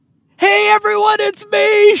Hey everyone, it's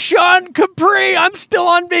me, Sean Capri. I'm still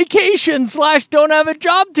on vacation / don't have a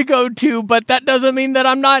job to go to, but that doesn't mean that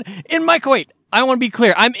I'm not in my... Wait, I want to be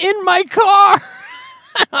clear. I'm in my car.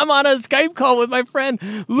 I'm on a Skype call with my friend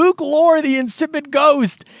Luke Lore, the Insipid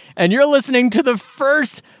Ghost, and you're listening to the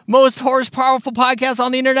first most horse-powerful podcast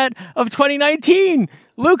on the internet of 2019.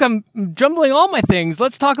 Luke, I'm jumbling all my things.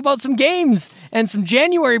 Let's talk about some games and some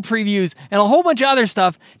January previews and a whole bunch of other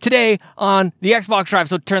stuff today on the Xbox Drive.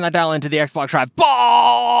 So turn that dial into the Xbox Drive.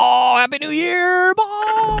 Ball! Happy New Year!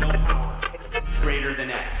 Ball! No power greater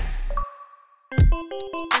than X.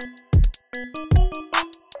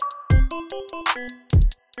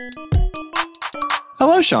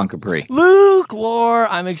 Hello, Sean Capri. Luke Lore,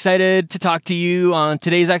 I'm excited to talk to you on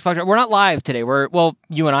today's Xbox Drive. We're not live today. Well,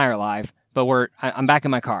 you and I are live. But I'm back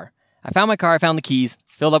in my car. I found my car. I found the keys.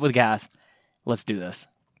 It's filled up with gas. Let's do this.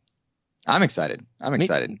 I'm excited. I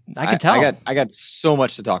can tell. I got so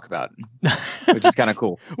much to talk about, which is kind of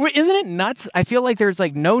cool. Wait, isn't it nuts? I feel like there's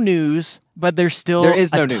like no news, but there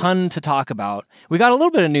is no ton to talk about. We got a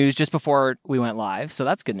little bit of news just before we went live, so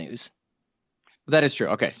that's good news. That is true.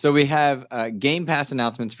 Okay, so we have Game Pass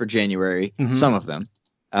announcements for January, some of them.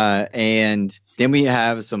 And then we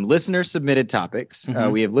have some listener-submitted topics.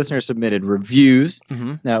 We have listener-submitted reviews,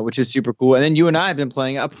 which is super cool. And then you and I have been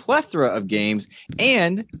playing a plethora of games.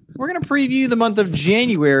 And we're going to preview the month of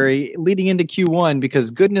January leading into Q1 because,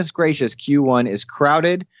 goodness gracious, Q1 is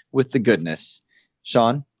crowded with the goodness.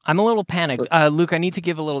 Sean? I'm a little panicked. Luke, I need to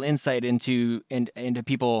give a little insight into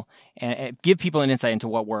people and give people an insight into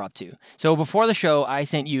what we're up to. So before the show, I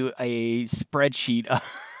sent you a spreadsheet of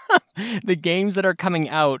the games that are coming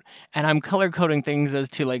out, and I'm color coding things as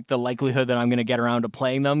to like the likelihood that I'm going to get around to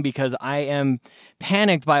playing them because I am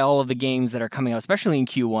panicked by all of the games that are coming out, especially in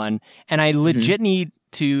Q1, and I legit need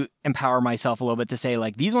to empower myself a little bit to say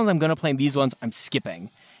like these ones I'm going to play and these ones I'm skipping.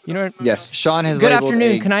 You know what? Yes, Sean has Good labeled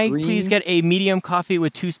afternoon. a Can I green... please get a medium coffee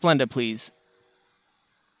with 2 Splenda, please?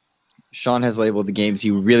 Sean has labeled the games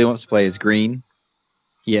he really wants to play as green.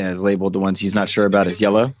 He has labeled the ones he's not sure about as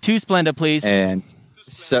yellow. 2 Splenda, please. And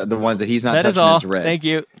so the ones that he's not that touching is as red. Thank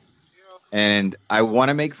you. And I want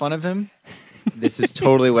to make fun of him. This is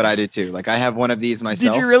totally what I do too. Like I have one of these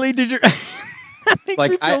myself. Did you really? Did you? That makes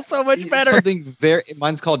me feel so much better. Something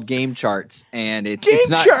mine's called Game Charts, and it's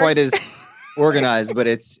not quite as organized, but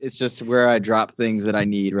it's just where I drop things that I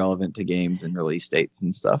need relevant to games and release dates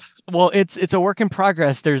and stuff. Well, it's a work in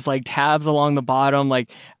progress. There's like tabs along the bottom.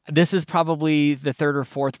 Like this is probably the 3rd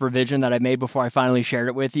or 4th revision that I made before I finally shared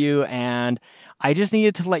it with you, and I just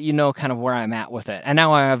needed to let you know kind of where I'm at with it. And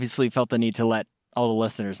now I obviously felt the need to let all the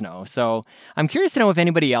listeners know. So I'm curious to know if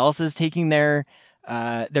anybody else is taking their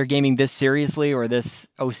gaming this seriously or this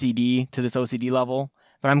OCD to this OCD level.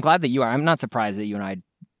 But I'm glad that you are. I'm not surprised that you and I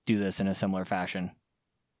do this in a similar fashion.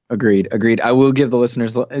 Agreed. I will give the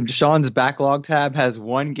listeners. Sean's backlog tab has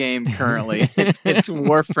one game currently. It's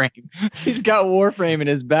Warframe. He's got Warframe in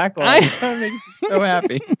his backlog. That makes me so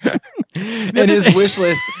happy. And his wish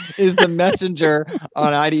list is The Messenger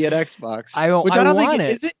on ID at Xbox. I don't think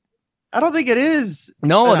is it. I don't think it is.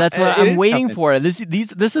 No, that's what I'm waiting for. This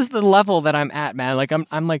is the level that I'm at, man. Like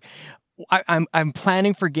I'm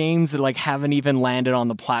planning for games that like haven't even landed on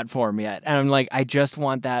the platform yet, and I'm like, I just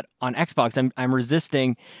want that on Xbox. I'm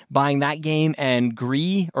resisting buying that game and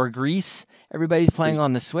Grease. Everybody's playing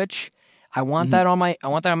on the Switch. I want that on my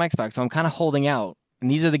Xbox. So I'm kind of holding out. And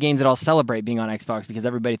these are the games that I'll celebrate being on Xbox because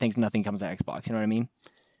everybody thinks nothing comes to Xbox. You know what I mean?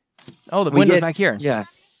 Oh, the window's back here. Yeah.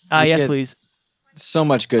 Yes, please. So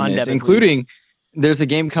much goodness, including there's a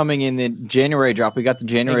game coming in the January drop. We got the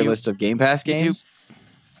January list of Game Pass games.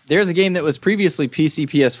 There's a game that was previously PC,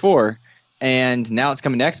 PS4, and now it's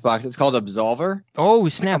coming to Xbox. It's called Absolver. Oh,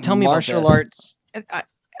 snap. Tell me about this. Martial arts.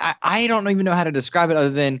 I don't even know how to describe it other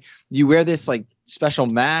than you wear this like special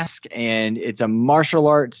mask, and it's a martial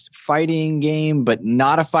arts fighting game, but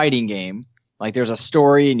not a fighting game. Like there's a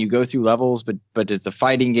story and you go through levels, but it's a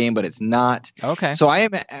fighting game, but it's not. Okay. So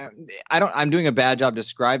I'm doing a bad job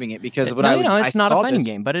describing it because it's not a fighting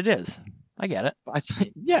game, but it is. I get it.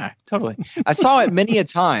 Yeah, totally. I saw it many a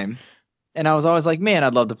time, and I was always like, man,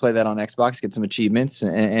 I'd love to play that on Xbox, get some achievements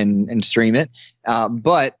and stream it.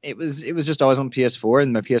 But it was just always on PS4,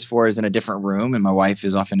 and my PS4 is in a different room, and my wife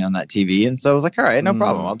is often on that TV, and so I was like, all right, no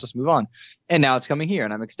problem, I'll just move on. And now it's coming here,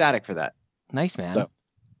 and I'm ecstatic for that. Nice, man. So,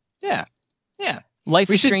 yeah.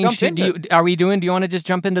 Life is Strange. Do you want to just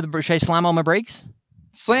jump into should I slam on my brakes?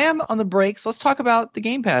 Slam on the brakes. Let's talk about the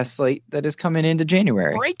Game Pass slate that is coming into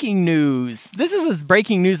January. Breaking news. This is as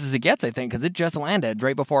breaking news as it gets, I think, because it just landed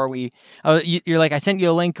right before we... you're like, I sent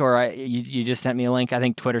you a link, or you just sent me a link. I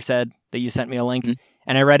think Twitter said that you sent me a link.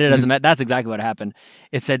 And I read it as that's exactly what happened.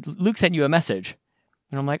 It said, Luke sent you a message.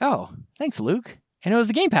 And I'm like, oh, thanks, Luke. And it was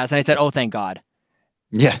the Game Pass. And I said, oh, thank God.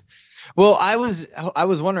 Yeah. Well, I was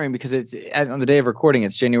wondering because it's on the day of recording,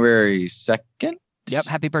 it's January 2nd. Yep.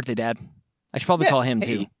 Happy birthday, Dad. I should probably call him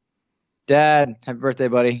too. Dad, happy birthday,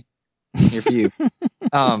 buddy. Here for you.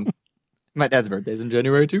 My dad's birthday's in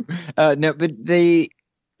January too. No, but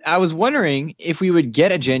I was wondering if we would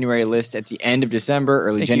get a January list at the end of December,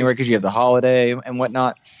 early January, because you have the holiday and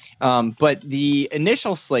whatnot. But the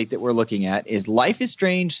initial slate that we're looking at is Life is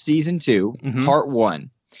Strange Season 2, Part 1.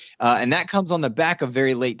 And that comes on the back of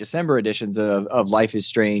very late December editions of Life is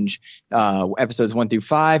Strange, episodes 1 through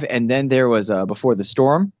 5. And then there was Before the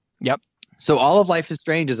Storm. Yep. So all of Life is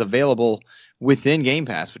Strange is available within Game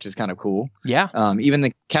Pass, which is kind of cool. Yeah. Even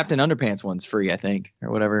the Captain Underpants one's free, I think,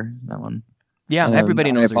 or whatever. That one. Yeah,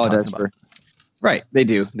 everybody knows what you're talking about. Right, they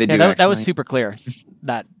do. That was super clear.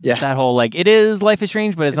 That whole it is Life is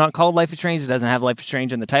Strange, but it's not called Life is Strange. It doesn't have Life is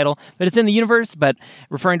Strange in the title, but it's in the universe. But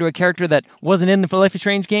referring to a character that wasn't in the Life is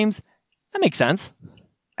Strange games, that makes sense.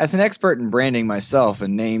 As an expert in branding myself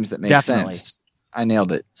and names that make sense, I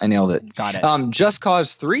nailed it. Got it. Just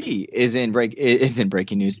Cause 3 is in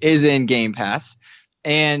breaking news. Is in Game Pass,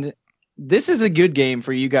 and this is a good game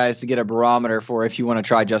for you guys to get a barometer for if you want to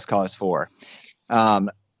try Just Cause 4.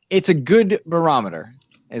 It's a good barometer,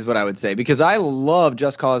 is what I would say, because I love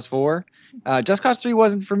Just Cause 4. Just Cause 3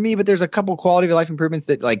 wasn't for me, but there's a couple quality of life improvements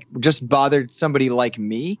that just bothered somebody like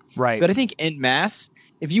me. Right. But I think en masse,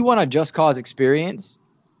 if you want a Just Cause experience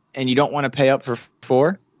and you don't want to pay up for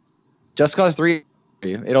 4, Just Cause 3,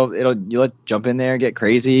 you'll jump in there, get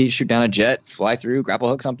crazy, shoot down a jet, fly through, grapple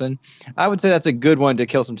hook something. I would say that's a good one to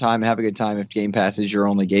kill some time and have a good time if Game Pass is your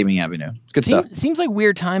only gaming avenue. It's good stuff. Seems like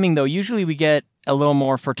weird timing though. Usually we get a little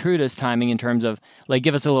more fortuitous timing in terms of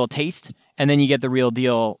give us a little taste and then you get the real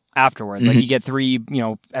deal afterwards. You get 3,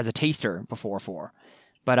 as a taster before 4.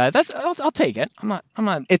 But I'll take it. I'm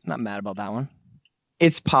not mad about that one.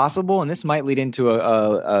 It's possible, and this might lead into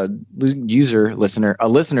a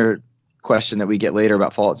listener question that we get later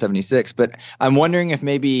about Fallout 76. But I'm wondering if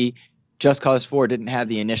maybe Just Cause 4 didn't have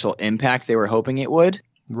the initial impact they were hoping it would.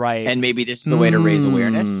 Right. And maybe this is a way to raise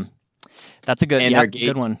awareness. That's a good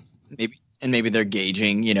good one. Maybe they're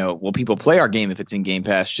gauging, will people play our game if it's in Game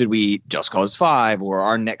Pass? Should we Just Cause 5 or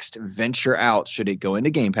our next venture out? Should it go into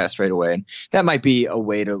Game Pass straight away? And that might be a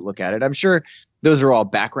way to look at it. I'm sure those are all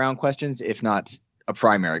background questions, if not a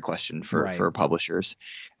primary question for publishers.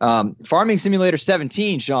 Farming Simulator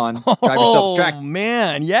 17, Sean. Drive yourself track. Oh,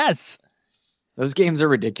 man. Yes. Those games are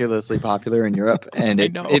ridiculously popular in Europe, and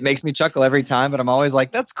it makes me chuckle every time, but I'm always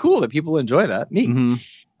like, that's cool that people enjoy that. Neat. Mm-hmm.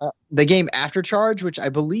 The game After Charge, which I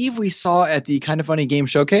believe we saw at the Kind of Funny Game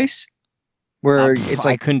Showcase, where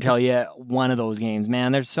I couldn't tell you one of those games,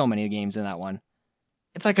 man. There's so many games in that one.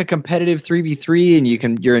 It's like a competitive 3v3,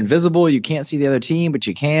 and you're invisible. You can't see the other team, but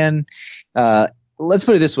you can. Let's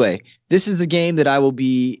put it this way. This is a game that I will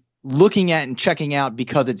be looking at and checking out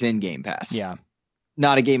because it's in Game Pass. Yeah.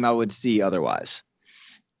 Not a game I would see otherwise.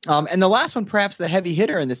 And the last one, perhaps the heavy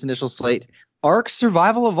hitter in this initial slate, Ark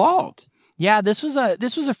Survival Evolved. Yeah, this was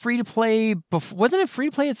a free to play. Wasn't it free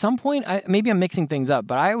to play at some point? Maybe I'm mixing things up,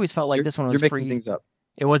 but I always felt like this one was free. You're mixing things up.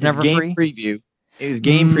 It was never free. Preview. It was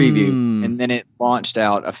game preview, and then it launched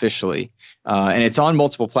out officially. And it's on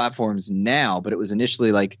multiple platforms now, but it was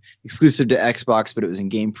initially exclusive to Xbox, but it was in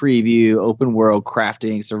game preview, open world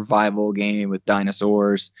crafting, survival game with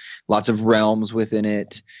dinosaurs, lots of realms within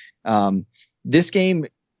it. This game,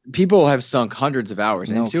 people have sunk hundreds of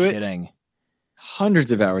hours into it.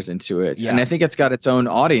 Hundreds of hours into it. Yeah. And I think it's got its own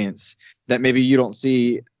audience that maybe you don't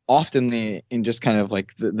see often in just kind of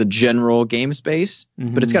the general game space,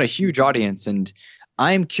 but it's got a huge audience. And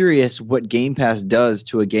I'm curious what Game Pass does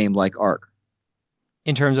to a game like Ark.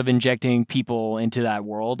 In terms of injecting people into that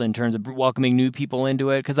world, in terms of welcoming new people into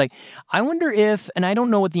it. Because I wonder if, and I don't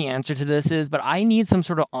know what the answer to this is, but I need some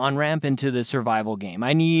sort of on-ramp into the survival game.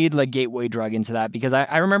 I need gateway drug into that, because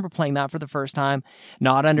I remember playing that for the first time,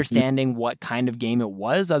 not understanding what kind of game it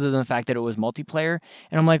was, other than the fact that it was multiplayer.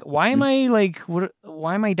 And I'm like, why am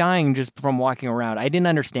I dying just from walking around? I didn't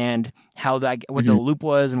understand what the loop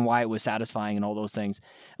was and why it was satisfying and all those things.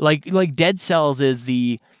 Like Dead Cells is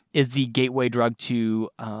the gateway drug to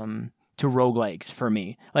roguelikes for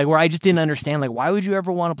me. Where I just didn't understand, why would you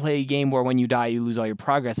ever want to play a game where when you die, you lose all your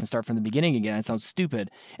progress and start from the beginning again? It sounds stupid.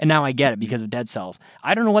 And now I get it because of Dead Cells.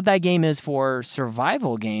 I don't know what that game is for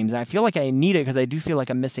survival games. And I feel like I need it because I do feel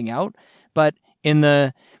like I'm missing out. But in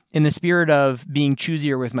the spirit of being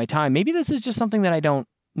choosier with my time, maybe this is just something that I don't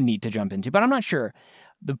need to jump into, but I'm not sure.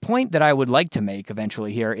 The point that I would like to make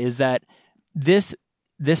eventually here is that this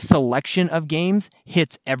this selection of games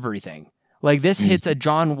hits everything. Like this hits a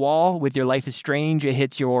John Wall with your Life is Strange. It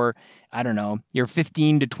hits your, I don't know, your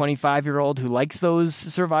 15 to 25-year-old who likes those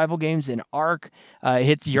survival games in Ark. It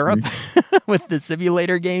hits Europe with the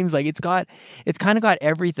simulator games. Like it's kind of got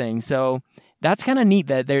everything. So that's kind of neat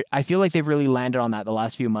that I feel like they've really landed on that the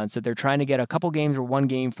last few months, that they're trying to get a couple games or one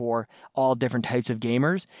game for all different types of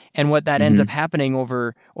gamers. And what that ends up happening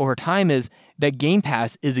over time is that Game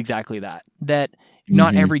Pass is exactly that. That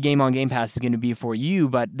not every game on Game Pass is going to be for you,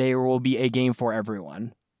 but there will be a game for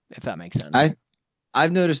everyone, if that makes sense.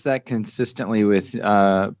 I've noticed that consistently with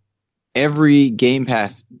every Game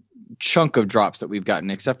Pass chunk of drops that we've gotten,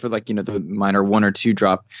 except for like, the minor 1 or 2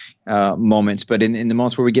 drop moments. But in the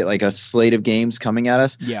moments where we get like a slate of games coming at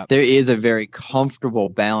us, there is a very comfortable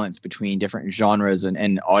balance between different genres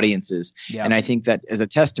and audiences. And I think that is a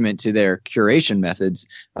testament to their curation methods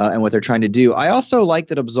and what they're trying to do. I also like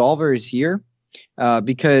that Absolver is here.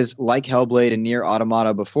 Because like Hellblade and Nier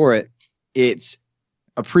Automata before it, it's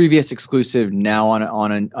a previous exclusive now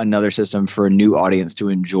on another system for a new audience to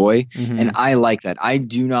enjoy. And I like that. I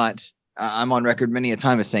do not, I'm on record many a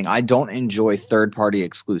time as saying I don't enjoy third-party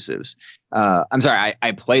exclusives. I'm sorry,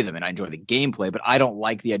 I play them and I enjoy the gameplay, but I don't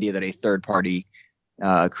like the idea that a third-party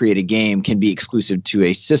created game can be exclusive to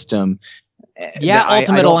a system.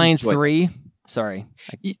 Ultimate Alliance 3. Sorry.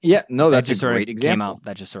 That's a great example.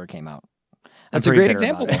 That just sort of came out. That's a great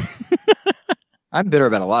example. I'm bitter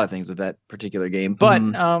about a lot of things with that particular game, but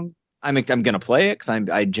I'm going to play it because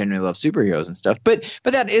I genuinely love superheroes and stuff. But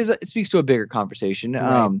it speaks to a bigger conversation.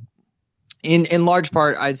 Right. In large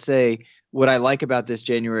part, I'd say what I like about this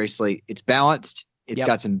January slate, it's balanced. It's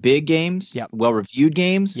got some big games, well-reviewed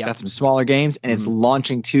games, got some smaller games, and it's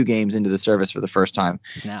launching 2 games into the service for the first time.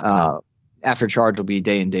 After Charge will be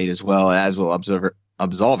day and date as well, as will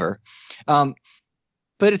Absolver.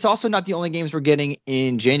 But it's also not the only games we're getting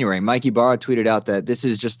in January. Mike Ibarra tweeted out that this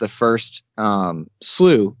is just the first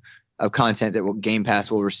slew of content that Game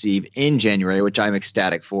Pass will receive in January, which I'm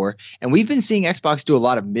ecstatic for. And we've been seeing Xbox do a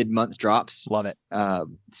lot of mid-month drops. Love it.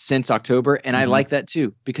 Since October. And I like that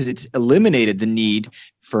too, because it's eliminated the need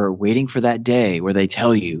for waiting for that day where they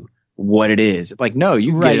tell you what it is. Like, no,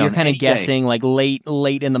 you can get it on you're kind of guessing day. like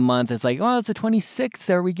late in the month. It's like, oh, it's the 26th.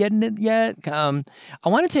 Are we getting it yet? I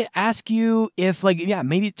wanted to ask you if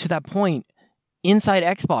maybe to that point, Inside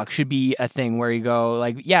Xbox should be a thing where you go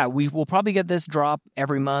like, we will probably get this drop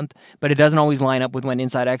every month, but it doesn't always line up with when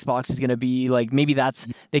Inside Xbox is going to be. Like maybe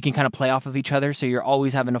they can kind of play off of each other. So you're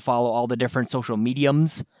always having to follow all the different social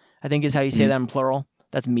mediums, I think is how you say that in plural.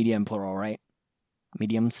 That's media in plural, right?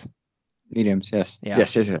 Mediums. Mediums, yes. Yeah.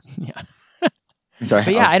 Yes. Yeah. Sorry.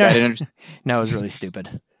 But I didn't understand. No, it was really stupid.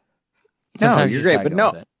 Sometimes you're great, but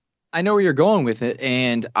no. I know where you're going with it,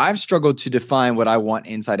 and I've struggled to define what I want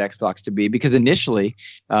Inside Xbox to be because initially,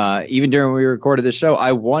 even during when we recorded the show,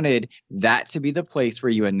 I wanted that to be the place where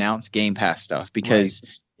you announce Game Pass stuff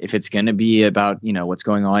because if it's going to be about what's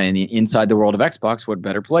going on inside the world of Xbox, what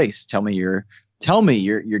better place? Tell me your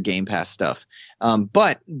Game Pass stuff.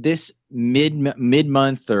 But this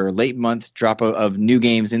mid-month or late month drop of new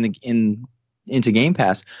games into Game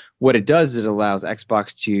Pass, what it does is it allows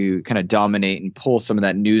Xbox to kind of dominate and pull some of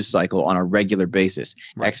that news cycle on a regular basis.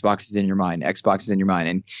 Right. Xbox is in your mind,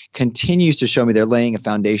 and continues to show me they're laying a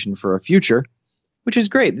foundation for a future, which is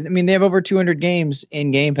great. I mean, they have over 200 games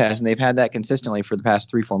in Game Pass, and they've had that consistently for the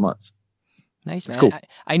past 3-4 months. Nice, man. Cool.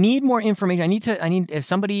 I need more information. I need if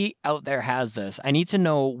somebody out there has this, I need to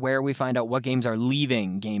know where we find out what games are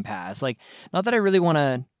leaving Game Pass. Like, not that I really want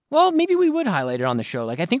to. Well, maybe we would highlight it on the show.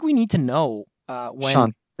 Like, I think we need to know when.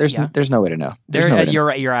 Sean, there's no way to know. You're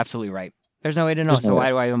right. You're absolutely right. There's no way to know. So why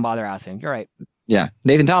do I even bother asking? You're right. Yeah,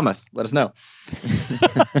 Nathan Thomas, let us know.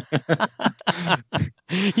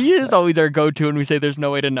 He is always our go-to when we say there's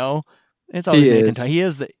no way to know. It's always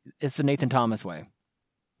Nathan. It's the Nathan Thomas way.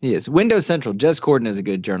 He is. Windows Central. Jez Corden is a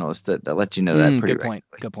good journalist that lets you know that pretty regularly.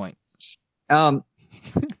 Good point. Sean.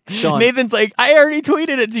 Nathan's like, I already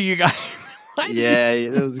tweeted it to you guys. Yeah,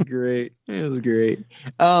 it was great. It was great.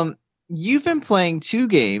 You've been playing 2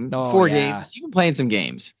 games, 4 games. You've been playing some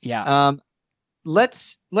games. Yeah.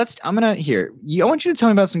 Let's. I want you to tell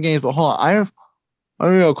me about some games, but hold on. I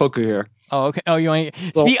don't know Coco here. Oh, okay. Oh, you want?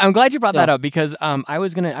 See, I'm glad you brought that up because I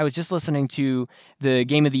was just listening to the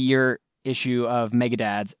Game of the Year issue of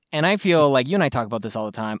Megadads, and I feel like you and I talk about this all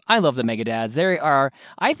the time. I love the Megadads.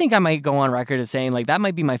 I think I might go on record as saying like that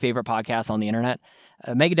might be my favorite podcast on the internet.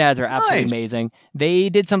 Megadads are absolutely amazing. They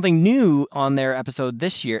did something new on their episode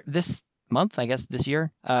this year, this month, I guess this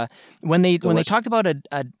year. When they talked about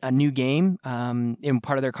a new game in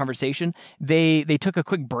part of their conversation, they took a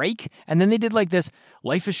quick break and then they did like this.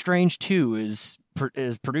 Life is Strange 2 is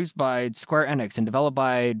is produced by Square Enix and developed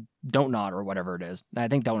by Don't Nod or whatever it is. I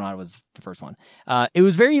think Don't Nod was the first one. It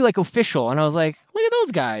was very like official, and I was like, look at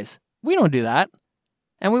those guys. We don't do that,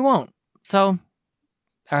 and we won't. So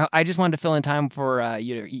I just wanted to fill in time for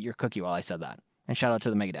you to eat your cookie while I said that. And shout out to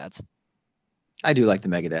the Megadads. I do like the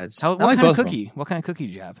Megadads. What kind of cookie? What kind of cookie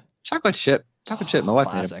did you have? Chocolate chip. Chocolate chip. My wife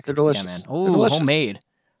made them. They're delicious. Yeah, man. Oh, homemade.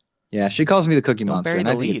 Yeah, she calls me the Cookie Don't Monster, bury and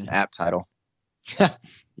the I think lead. it's an app title.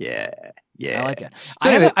 Yeah. I like it. I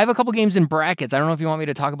have a couple games in brackets. I don't know if you want me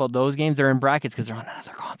to talk about those games. They're in brackets because they're on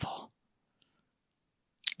another console.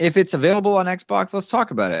 If it's available on Xbox, let's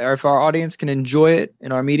talk about it. Or if our audience can enjoy it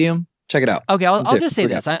in our medium, check it out. Okay, I'll just say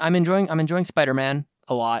this. I'm enjoying Spider-Man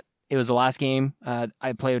a lot. It was the last game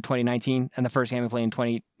I played in 2019, and the first game I played in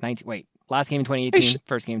 2019. Wait, last game in 2018,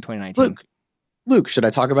 first game in 2019. Luke, should I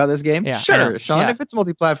talk about this game? Yeah, sure, Sean. Yeah. If it's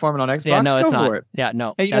multi-platform and on Xbox, no, it's go not. for it. Yeah,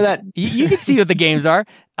 no. Hey, you know that you can see what the games are.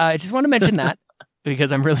 I just want to mention that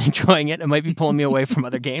because I'm really enjoying it. It might be pulling me away from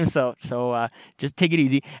other games, so just take it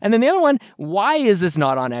easy. And then the other one, why is this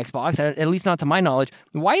not on Xbox? At least not to my knowledge.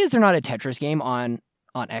 Why is there not a Tetris game on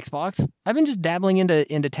Xbox? I've been just dabbling into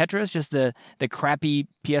Tetris, just the crappy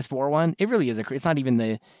PS4 one. It really is it's not even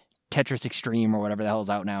the Tetris Extreme or whatever the hell's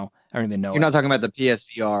out now. I don't even know. You're not talking about the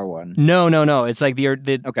PSVR one. No. It's like the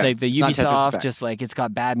Ubisoft, just like it's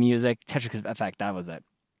got bad music. Tetris Effect, that was it.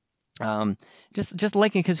 Just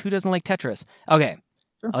liking because who doesn't like Tetris? Okay,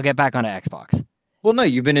 sure. I'll get back onto Xbox. Well, no,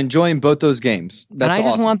 you've been enjoying both those games. That's and I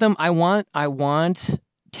awesome. just want them. I want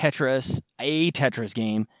Tetris, a Tetris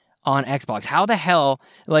game on Xbox. How the hell,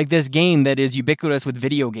 like this game that is ubiquitous with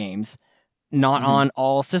video games, not on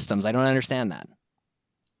all systems? I don't understand that.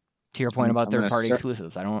 To your point about third-party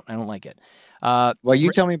exclusives, I don't like it. Well, you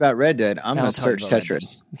tell me about Red Dead. I'm going to search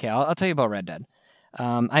Tetris. Okay, I'll tell you about Red Dead.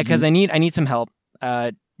 Because I need some help.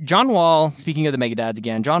 John Wall, speaking of the Megadads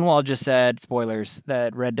again, John Wall just said, spoilers,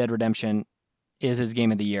 that Red Dead Redemption is his game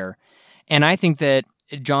of the year. And I think that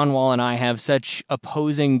John Wall and I have such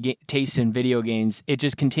opposing tastes in video games. It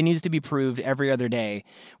just continues to be proved every other day,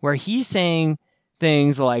 where he's saying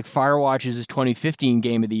things like Firewatch is his 2015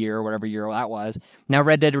 game of the year or whatever year that was. Now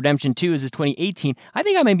Red Dead Redemption 2 is his 2018. I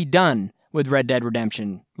think I might be done with Red Dead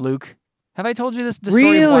Redemption, Luke. Have I told you the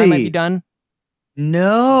story of why I might be done?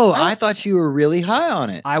 No, I thought you were really high on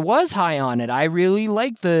it. I was high on it. I really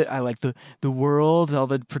like the world, all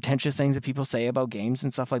the pretentious things that people say about games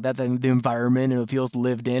and stuff like that. The environment, and it feels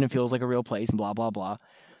lived in, it feels like a real place, and blah blah blah.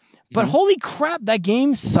 But holy crap, that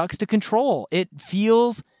game sucks to control. It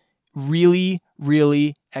feels really,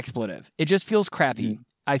 really expletive. It just feels crappy.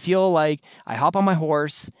 I feel like I hop on my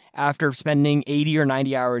horse after spending 80 or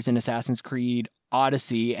 90 hours in Assassin's Creed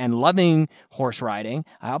Odyssey and loving horse riding.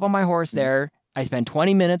 I hop on my horse there. I spend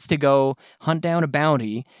 20 minutes to go hunt down a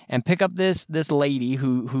bounty and pick up this lady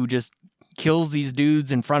who just kills these dudes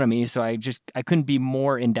in front of me. So I couldn't be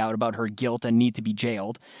more in doubt about her guilt and need to be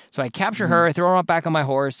jailed. So I capture her, I throw her back on my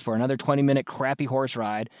horse for another 20-minute crappy horse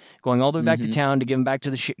ride, going all the way back to town to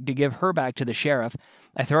give her back to the sheriff.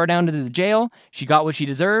 I throw her down to the jail. She got what she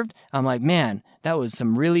deserved. I'm like, man, that was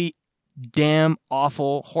some really damn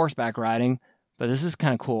awful horseback riding. But this is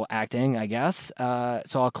kind of cool acting, I guess. So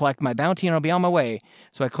I'll collect my bounty and I'll be on my way.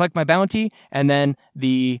 So I collect my bounty, and then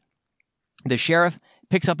the sheriff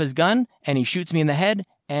picks up his gun and he shoots me in the head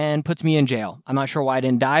and puts me in jail. I'm not sure why I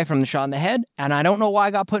didn't die from the shot in the head, and I don't know why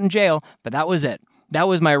I got put in jail, but that was it. That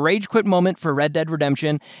was my rage quit moment for Red Dead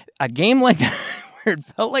Redemption. A game like that where it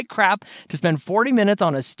felt like crap to spend 40 minutes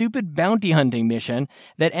on a stupid bounty hunting mission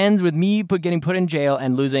that ends with me getting put in jail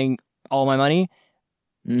and losing all my money.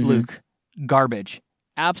 Luke. Garbage.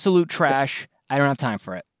 Absolute trash. I don't have time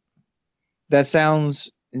for it. That sounds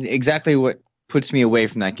exactly what puts me away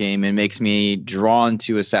from that game and makes me drawn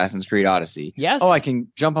to Assassin's Creed Odyssey. Yes. Oh, I can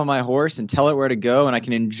jump on my horse and tell it where to go, and I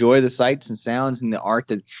can enjoy the sights and sounds and the art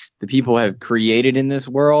that the people have created in this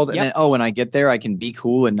world. And then, when I get there, I can be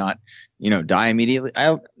cool and not, die immediately.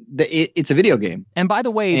 It's a video game. And by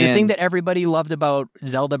the way, the thing that everybody loved about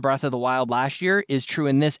Zelda Breath of the Wild last year is true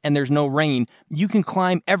in this, and there's no rain. You can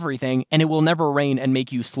climb everything, and it will never rain and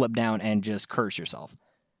make you slip down and just curse yourself.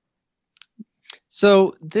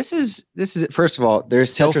 So this is it. First of all,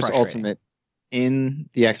 there's Tetris Ultimate in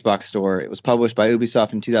the Xbox store. It was published by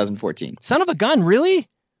Ubisoft in 2014. Son of a gun, really?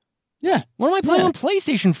 Yeah. What am I playing on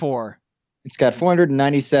PlayStation for? It's got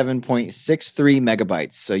 497.63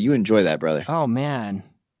 megabytes. So you enjoy that, brother. Oh man.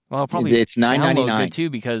 Well, probably it's $9.99 too,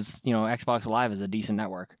 because Xbox Live is a decent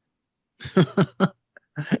network.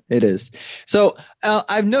 It is. So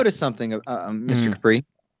I've noticed something, Mr. Capri.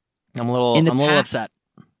 I'm a little upset.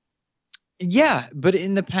 Yeah, but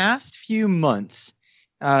in the past few months,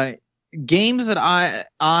 games that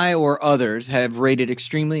I or others have rated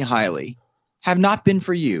extremely highly have not been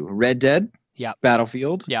for you. Red Dead, Yeah.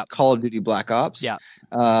 Battlefield, Yeah. Call of Duty Black Ops, Yeah.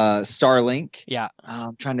 Starlink. Yeah.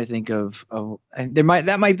 I'm trying to think of there might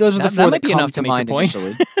those are the That four might that be come enough to to make mind your point.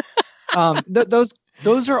 initially.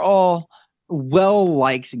 Those are all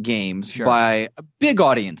well-liked games Sure. by big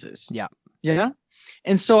audiences. Yeah. Yeah.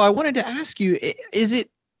 And so I wanted to ask you, is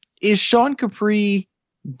Sean Capri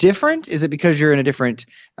different? Is it because you're in a different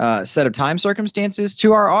set of time circumstances?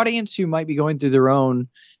 To our audience who might be going through their own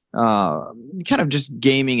kind of just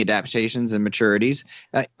gaming adaptations and maturities,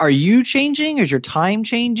 are you changing? Is your time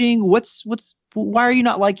changing? Why are you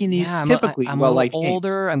not liking these typically I'm well-liked a little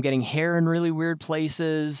older. games? I'm getting hair in really weird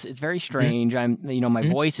places. It's very strange. My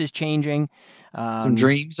voice is changing. Some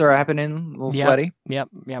dreams are happening, a little sweaty. Yep.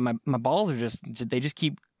 Yeah. My balls are they just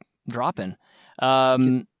keep dropping.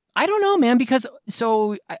 I don't know, man, because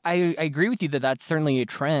I agree with you that that's certainly a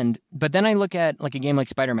trend. But then I look at like a game like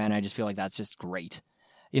Spider-Man, I just feel like that's just great.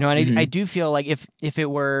 And I do feel like if it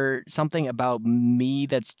were something about me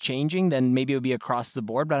that's changing, then maybe it would be across the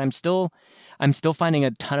board. But I'm still finding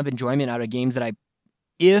a ton of enjoyment out of games that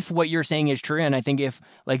if what you're saying is true, and I think if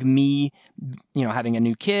like me, having a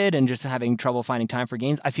new kid and just having trouble finding time for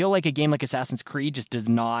games, I feel like a game like Assassin's Creed just does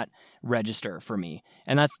not register for me,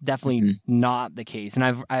 and that's definitely not the case. And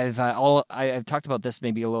I've talked about this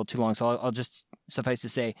maybe a little too long, so I'll just suffice to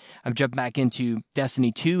say I've jumped back into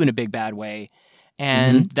Destiny 2 in a big bad way.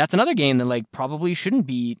 And that's another game that like probably shouldn't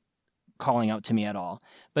be calling out to me at all.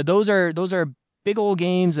 But those are big old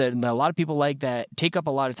games that a lot of people like that take up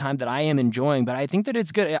a lot of time that I am enjoying. But I think that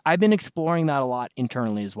it's good. I've been exploring that a lot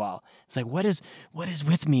internally as well. It's like, what is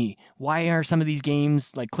with me? Why are some of these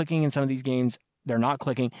games like clicking and some of these games they're not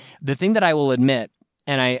clicking? The thing that I will admit,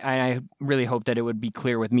 and I really hope that it would be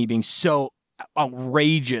clear with me being so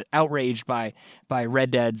outraged by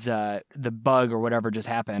Red Dead's the bug or whatever just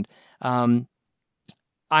happened.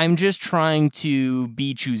 I'm just trying to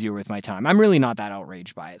be choosier with my time. I'm really not that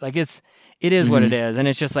outraged by it. Like it is what it is. And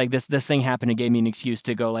it's just like this thing happened and gave me an excuse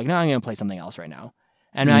to go like, no, I'm going to play something else right now.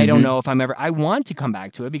 And I don't know if I want to come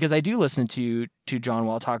back to it because I do listen to John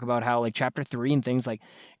Wall talk about how like chapter 3 and things like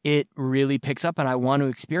it really picks up and I want to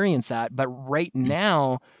experience that. But right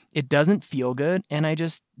now it doesn't feel good. And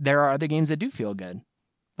there are other games that do feel good.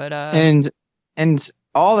 But, and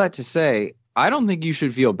all that to say, I don't think you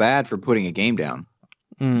should feel bad for putting a game down.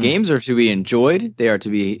 Games are to be enjoyed. We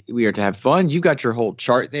are to have fun. You got your whole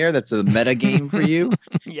chart there. That's a meta game for you.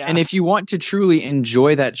 Yeah. And if you want to truly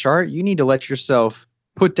enjoy that chart, you need to let yourself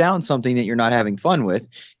put down something that you're not having fun with.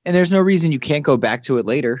 And there's no reason you can't go back to it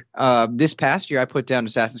later. This past year, I put down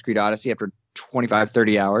Assassin's Creed Odyssey after 25,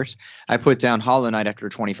 30 hours. I put down Hollow Knight after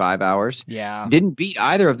 25 hours. Yeah. Didn't beat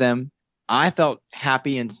either of them. I felt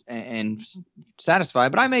happy and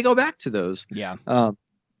satisfied, but I may go back to those. Yeah.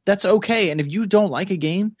 That's okay. And if you don't like a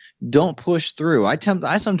game, don't push through. I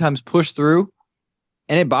sometimes push through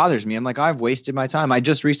and it bothers me. I'm like, I've wasted my time. I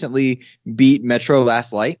just recently beat Metro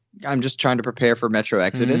Last Light. I'm just trying to prepare for Metro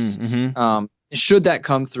Exodus. Should that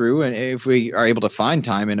come through, and if we are able to find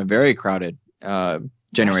time in a very crowded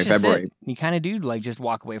January, February. You kind of do like just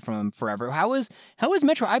walk away from them forever. How is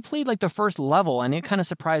Metro? I played like the first level and it kind of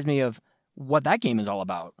surprised me of what that game is all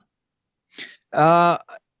about.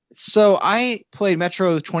 So I played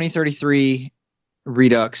Metro 2033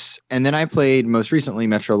 Redux, and then I played most recently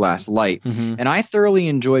Metro Last Light, and I thoroughly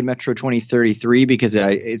enjoyed Metro 2033 because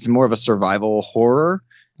it's more of a survival horror,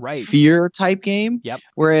 fear type game. Yep.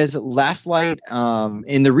 Whereas Last Light,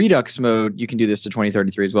 in the Redux mode, you can do this to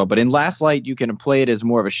 2033 as well, but in Last Light, you can play it as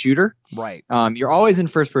more of a shooter. Right. You're always in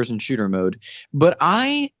first person shooter mode, but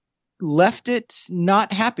I left it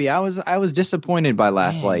not happy. I was disappointed by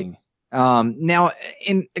Last Light. Now,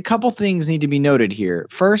 a couple things need to be noted here.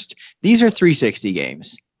 First, these are 360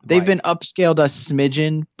 games. They've been upscaled a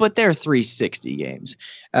smidgen, but they're 360 games.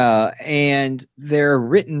 And they're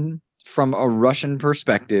written from a Russian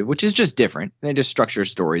perspective, which is just different. They just structure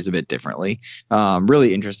stories a bit differently.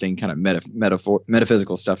 Really interesting kind of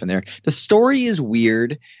metaphysical stuff in there. The story is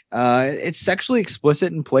weird. It's sexually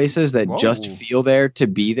explicit in places that just feel there to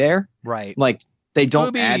be there. Right. Like, they don't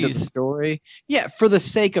Boobies. add to the story. Yeah, for the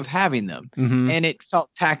sake of having them. And it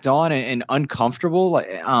felt tacked on and uncomfortable. Like,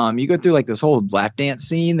 you go through like this whole lap dance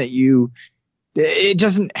scene that it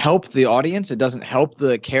doesn't help the audience. It doesn't help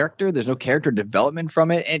the character. There's no character development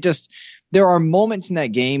from it. There are moments in that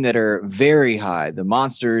game that are very high. The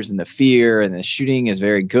monsters and the fear and the shooting is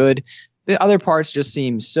very good. The other parts just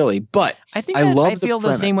seem silly, but I feel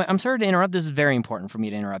the same way. I'm sorry to interrupt. This is very important for me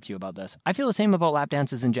to interrupt you about this. I feel the same about lap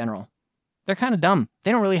dances in general. They're kind of dumb.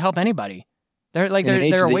 They don't really help anybody. They're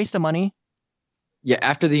a waste of money. Yeah,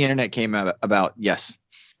 after the internet came out about yes.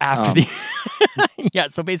 After yeah,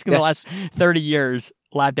 so basically the last 30 years,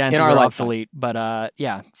 lap dances are obsolete, but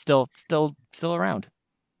yeah, still around.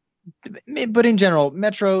 But in general,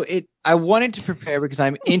 Metro, I wanted to prepare because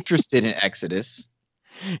I'm interested in Exodus.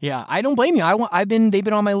 Yeah, I don't blame you. They've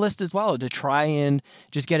been on my list as well to try and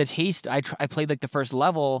just get a taste. I played like the first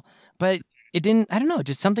level, but it didn't. I don't know,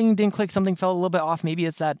 just something didn't click. Something felt a little bit off. Maybe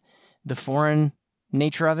it's the foreign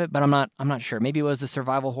nature of it, but I'm not sure. Maybe it was the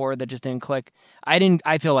survival horror that just didn't click. I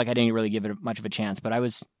feel like I didn't really give it much of a chance, but I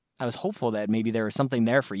was hopeful that maybe there was something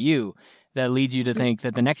there for you that leads you to think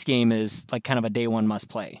that the next game is like kind of a day one must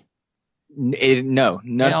play. No,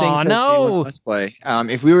 nothing says day one must play.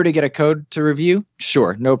 If we were to get a code to review,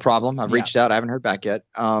 sure, no problem. I've reached out. I haven't heard back yet.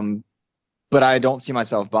 But I don't see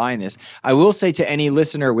myself buying this. I will say to any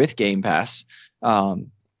listener with Game Pass,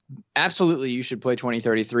 absolutely, you should play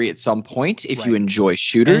 2033 at some point if you enjoy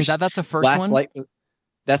shooters. That's the first one? Light,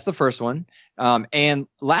 that's the first one. And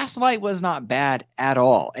Last Light was not bad at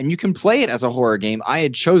all. And you can play it as a horror game. I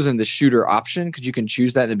had chosen the shooter option because you can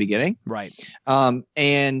choose that in the beginning. Right.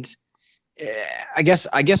 And I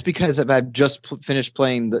guess because I've just finished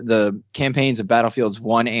playing the campaigns of Battlefields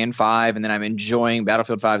 1 and 5, and then I'm enjoying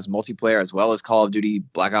Battlefield 5's multiplayer as well as Call of Duty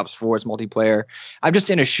Black Ops 4's multiplayer. I'm just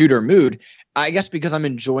in a shooter mood. I guess because I'm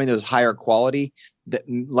enjoying those higher quality. The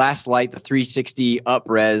Last Light, the 360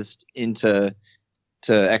 up-resed into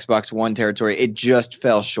Xbox One territory, it just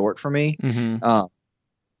fell short for me. Mm-hmm.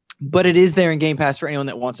 But it is there in Game Pass for anyone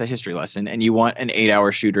that wants a history lesson and you want an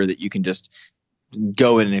 8-hour shooter that you can just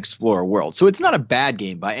go in and explore a world. So it's not a bad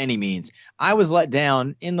game by any means. I was let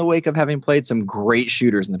down in the wake of having played some great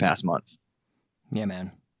shooters in the past month. Yeah,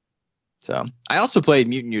 man. So I also played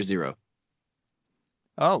Mutant Year Zero.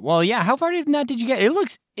 Oh, well, yeah. How far in that did you get?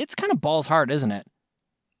 It's kind of balls hard, isn't it?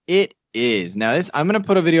 It is. Now I'm going to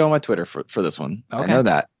put a video on my Twitter for this one. Okay. I know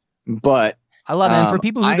that. But I love it. And for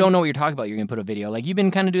people who don't know what you're talking about, you're going to put a video. Like you've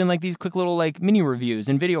been kind of doing like these quick little like mini reviews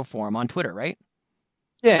in video form on Twitter, right?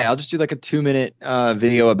 Yeah, I'll just do like a 2-minute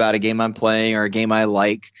video about a game I'm playing or a game I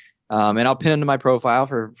like, and I'll pin it to my profile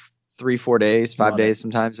for 3-4 days, 5 days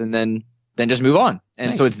sometimes, and then just move on.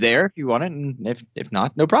 And so it's there if you want it, and if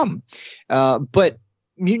not, no problem. But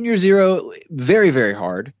Mutant Year Zero, very, very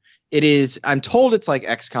hard. It is. I'm told it's like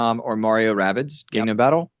XCOM or Mario Rabbids Kingdom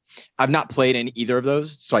Battle. I've not played in either of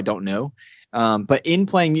those, so I don't know. But in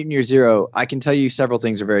playing Mutant Year Zero, I can tell you several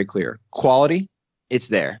things are very clear. Quality. It's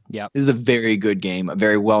there. Yeah, this is a very good game, a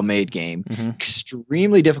very well-made game. Mm-hmm.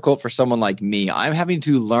 Extremely difficult for someone like me. I'm having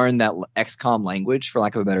to learn that XCOM language, for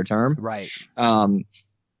lack of a better term. Right.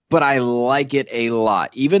 But I like it a lot.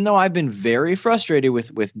 Even though I've been very frustrated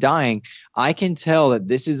with dying, I can tell that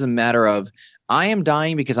this is a matter of I am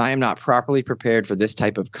dying because I am not properly prepared for this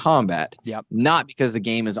type of combat. Yep. Not because the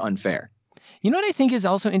game is unfair. You know what I think is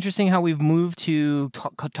also interesting, how we've moved to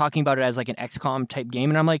talking about it as like an XCOM type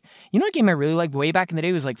game. And I'm like, you know what game I really liked way back in the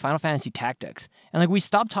day was like Final Fantasy Tactics. And like we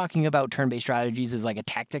stopped talking about turn-based strategies as like a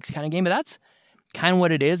tactics kind of game, but that's kind of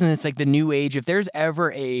what it is. And it's like the new age. If there's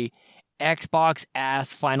ever a Xbox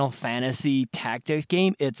ass Final Fantasy Tactics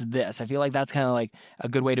game, it's this. I feel like that's kind of like a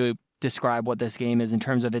good way to describe what this game is in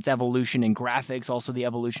terms of its evolution in graphics, also the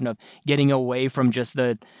evolution of getting away from just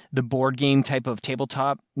the board game type of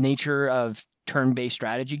tabletop nature of turn-based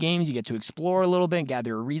strategy games. You get to explore a little bit,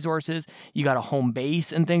 gather resources. You got a home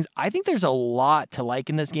base and things. I think there's a lot to like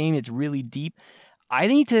in this game. It's really deep.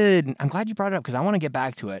 I'm glad you brought it up because I want to get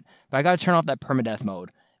back to it, but I got to turn off that permadeath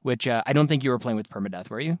mode, which I don't think you were playing with permadeath,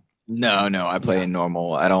 were you? No, I play in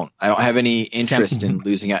normal. I don't have any interest in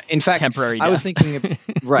losing out. In fact, temporary death. I was thinking,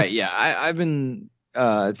 right. Yeah. I've been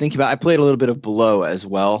thinking about, I played a little bit of Below as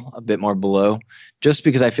well, a bit more Below, just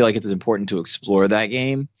because I feel like it's important to explore that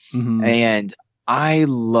game. Mm-hmm. And I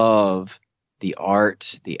love the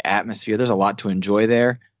art, the atmosphere. There's a lot to enjoy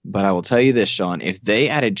there. But I will tell you this, Sean, if they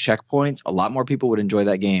added checkpoints, a lot more people would enjoy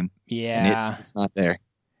that game. Yeah. And it's not there.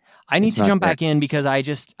 I need to jump back in because I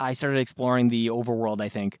started exploring the overworld, I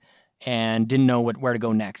think, and didn't know where to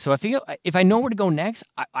go next. So I feel if I know where to go next,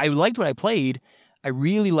 I liked what I played. I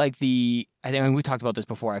really like I think we talked about this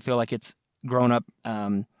before. I feel like it's grown up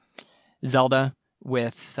Zelda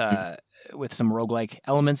with some roguelike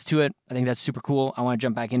elements to it. I think that's super cool. I want to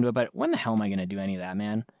jump back into it, but when the hell am I going to do any of that,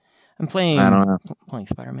 man? I'm playing. I don't know. Playing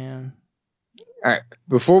Spider-Man. All right.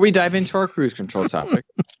 Before we dive into our cruise control topic,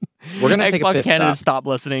 we're going to take a pit Xbox Canada stop. Stop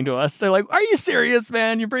listening to us. They're like, "Are you serious,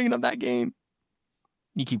 man? You're bringing up that game?"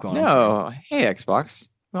 You keep going. No, hey Xbox,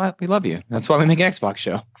 well, we love you. That's why we make an Xbox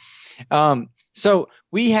show. So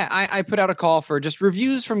I put out a call for just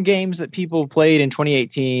reviews from games that people played in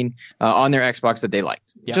 2018 on their Xbox that they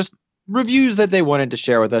liked. Yep. Just reviews that they wanted to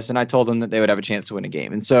share with us, and I told them that they would have a chance to win a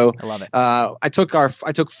game. And so I love it. I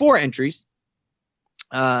took 4 entries,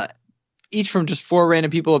 each from just 4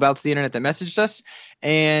 random people about the internet that messaged us,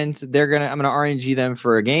 and I'm gonna RNG them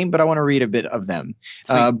for a game, but I want to read a bit of them.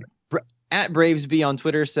 At Bravesby on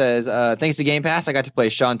Twitter says, thanks to Game Pass, I got to play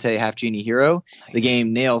Shantae Half Genie Hero. Nice. The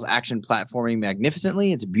game nails action platforming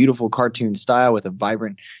magnificently. It's a beautiful cartoon style with a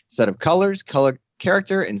vibrant set of colors, color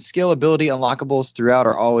character, and skill ability unlockables throughout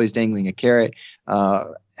are always dangling a carrot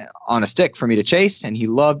on a stick for me to chase, and he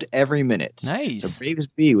loved every minute. Nice. So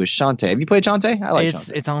Bravesby was Shantae. Have you played Shantae? I like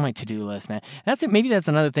Shantae. It's on my to-do list, man. That's it. Maybe that's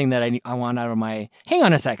another thing that I want out of my... Hang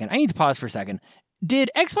on a second. I need to pause for a second.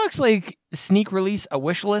 Did Xbox sneak release a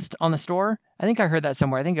wish list on the store? I think I heard that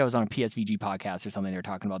somewhere. I think I was on a PSVG podcast or something. They were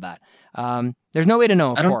talking about that. There's no way to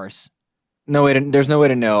know, of course. There's no way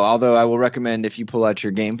to know. Although I will recommend if you pull out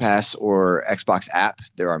your Game Pass or Xbox app,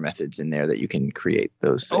 there are methods in there that you can create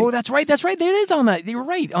those things. Oh, that's right. There is on that. You're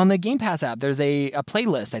right. On the Game Pass app, there's a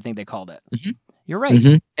playlist. I think they called it. Mm-hmm. You're right.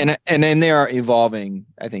 Mm-hmm. And then they are evolving,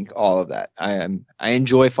 I think, all of that. I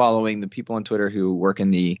enjoy following the people on Twitter who work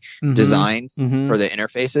in the designs for the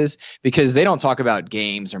interfaces, because they don't talk about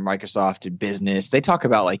games or Microsoft and business. They talk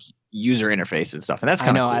about user interface and stuff. And that's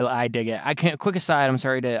kind of cool. I dig it. Quick aside, I'm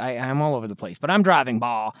sorry I'm all over the place, but I'm driving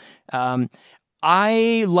ball.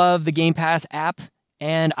 I love the Game Pass app.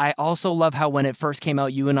 And I also love how when it first came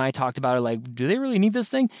out, you and I talked about it, do they really need this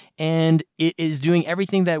thing? And it is doing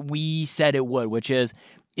everything that we said it would, which is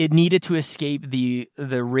it needed to escape the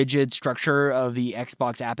rigid structure of the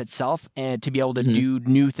Xbox app itself and to be able to do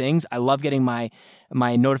new things. I love getting my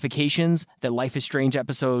notifications that Life is Strange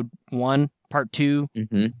Episode 1, Part 2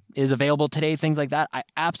 is available today, things like that. I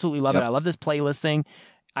absolutely love it. I love this playlist thing.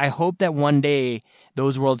 I hope that one day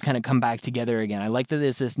those worlds kind of come back together again. I like that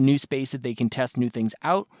there's this new space that they can test new things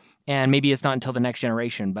out, and maybe it's not until the next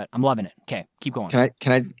generation, but I'm loving it. Okay, keep going. Can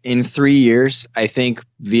I? In 3 years, I think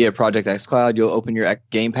via Project xCloud, you'll open your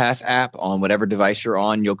Game Pass app on whatever device you're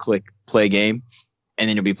on. You'll click play game, and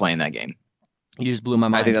then you'll be playing that game. You just blew my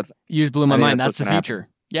mind. I think that's. You just blew my mind. That's the future. Happen.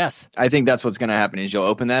 Yes. I think that's what's going to happen is you'll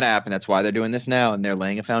open that app, and that's why they're doing this now, and they're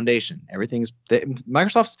laying a foundation. This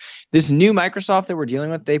new Microsoft that we're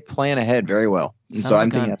dealing with, they plan ahead very well. And so I'm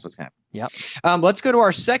thinking that's what's going to happen. Yep. Let's go to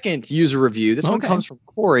our second user review. This one comes from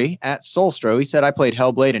Corey at Soulstro. He said, I played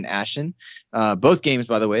Hellblade and Ashen. Both games,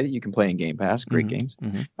 by the way, that you can play in Game Pass. Great games.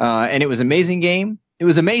 And it was an amazing game. It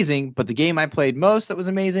was amazing, but the game I played most that was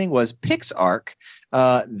amazing was PixARK.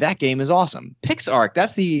 That game is awesome. PixARK,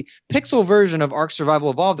 that's the pixel version of Ark Survival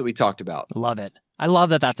Evolved that we talked about. Love it. I love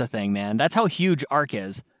that that's a thing, man. That's how huge Ark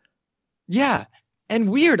is. Yeah. And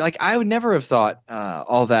weird. I would never have thought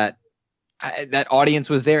all that audience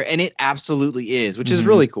was there, and it absolutely is, which is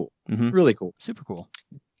really cool. Really cool. Super cool.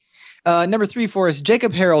 Number 3 for us,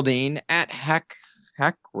 Jacob Haroldine at Hackrow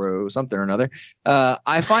something or another.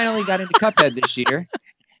 I finally got into Cuphead this year.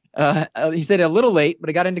 He said a little late, but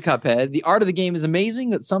I got into Cuphead. The art of the game is amazing,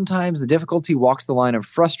 but sometimes the difficulty walks the line of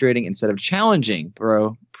frustrating instead of challenging.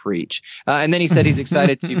 Bro, preach. And then he said he's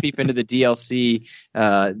excited to peep into the DLC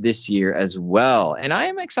this year as well. And I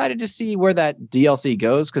am excited to see where that DLC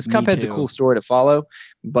goes, because Cuphead's a cool story to follow.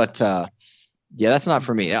 But that's not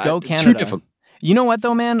for me. Go Canada. You know what,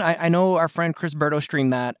 though, man? I know our friend Chris Berto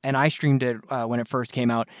streamed that, and I streamed it when it first came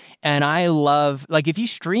out. And I love, if you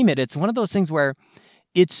stream it, it's one of those things where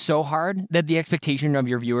it's so hard that the expectation of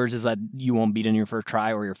your viewers is that you won't beat in your first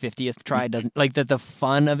try or your 50th try. It doesn't that the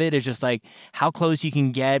fun of it is just how close you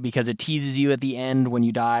can get, because it teases you at the end when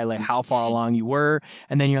you die, how far along you were.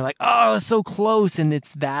 And then you're oh, it's so close. And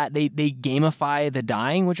it's that they gamify the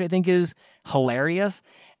dying, which I think is hilarious.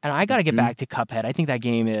 And I got to get back to Cuphead. I think that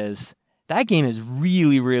game is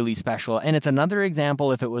really, really special. And it's another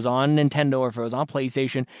example, if it was on Nintendo or if it was on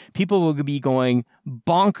PlayStation, people would be going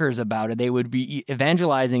bonkers about it. They would be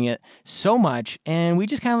evangelizing it so much. And we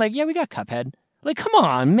just kind of we got Cuphead. Come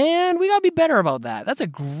on, man. We got to be better about that. That's a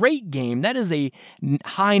great game. That is a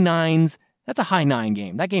high 9s. That's a high 9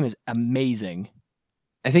 game. That game is amazing.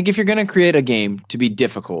 I think if you're going to create a game to be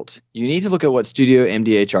difficult, you need to look at what Studio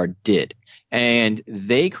MDHR did. And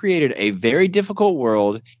they created a very difficult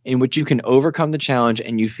world in which you can overcome the challenge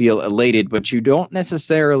and you feel elated, but you don't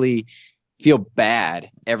necessarily feel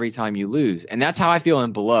bad every time you lose. And that's how I feel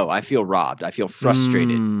in Below. I feel robbed. I feel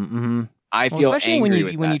frustrated. I feel especially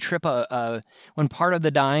angry when you trip when part of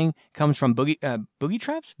the dying comes from booby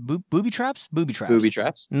traps. That's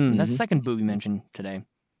the second booby mentioned today.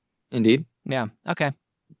 Indeed. Yeah. Okay.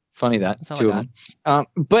 Funny that two of them.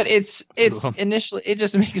 But it's initially, it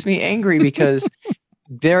just makes me angry because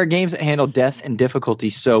there are games that handle death and difficulty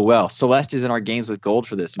so well. Celeste is in our Games with Gold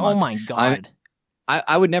for this month. Oh my God.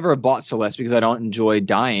 I would never have bought Celeste because I don't enjoy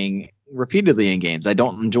dying repeatedly in games. I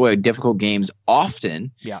don't enjoy difficult games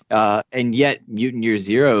often. Yeah. And yet Mutant Year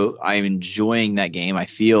Zero, I'm enjoying that game. I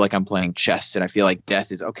feel like I'm playing chess, and I feel like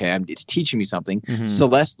death is okay. It's teaching me something. Mhm.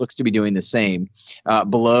 Celeste looks to be doing the same.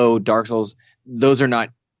 Below, Dark Souls, those are not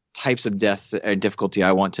types of deaths and difficulty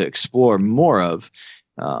I want to explore more of.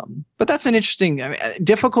 But that's an interesting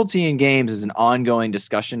difficulty in games is an ongoing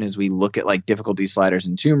discussion as we look at like difficulty sliders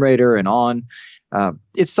in Tomb Raider and on.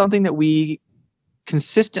 It's something that we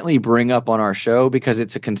consistently bring up on our show because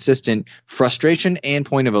it's a consistent frustration and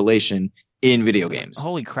point of elation in video games.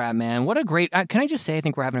 Holy crap, man. What a great, can I just say, I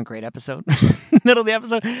think we're having a great episode. Middle of the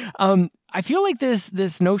episode. I feel like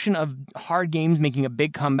this notion of hard games making a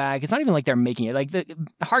big comeback, it's not even like they're making it. Like the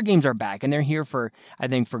hard games are back and they're here for, I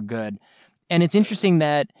think, for good. And it's interesting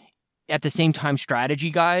that at the same time,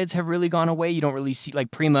 strategy guides have really gone away. You don't really see,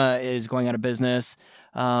 like Prima is going out of business.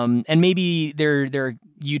 And maybe there are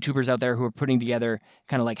YouTubers out there who are putting together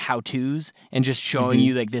kind of like how-tos and just showing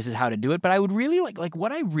you like this is how to do it. But I would really like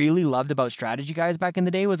what I really loved about strategy guides back in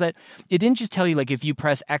the day was that it didn't just tell you like if you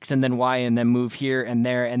press X and then Y and then move here and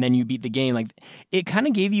there and then you beat the game. Like it kind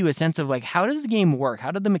of gave you a sense of like how does the game work?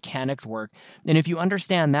 How do the mechanics work? And if you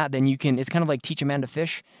understand that, then you can. It's kind of like teach a man to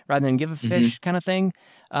fish rather than give a fish kind of thing.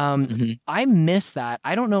 I miss that.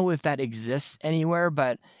 I don't know if that exists anywhere,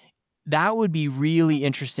 but that would be really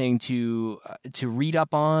interesting to read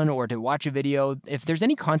up on or to watch a video. If there's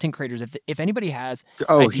any content creators, if anybody has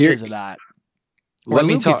ideas of that, let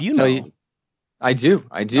me Luke, tell you. I do.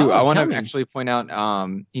 Oh, I want tell to me. actually point out.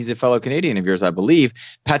 He's a fellow Canadian of yours, I believe.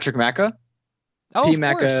 Patrick Macca. Oh, P of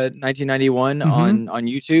Macca course. 1991 on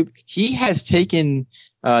YouTube. He has taken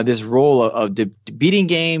this role of beating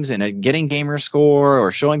games and getting gamer score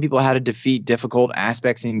or showing people how to defeat difficult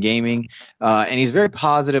aspects in gaming. And he's very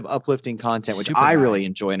positive, uplifting content, which Super I guy. really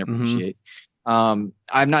enjoy and appreciate.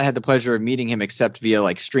 I've not had the pleasure of meeting him except via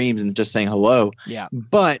like streams and just saying hello. Yeah.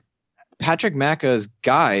 But Patrick Macca's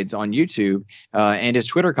guides on YouTube and his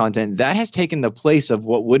Twitter content, that has taken the place of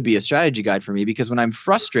what would be a strategy guide for me because when I'm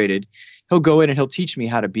frustrated, he'll go in and he'll teach me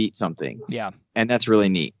how to beat something. Yeah. And that's really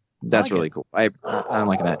neat. That's like really cool. I'm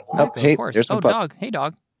liking that. Okay, Oh, hey, of course. there's my Oh, pup. dog. Hey,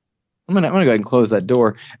 dog. I'm gonna go ahead and close that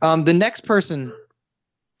door. The next person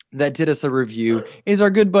that did us a review is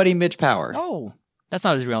our good buddy Mitch Power. Oh, that's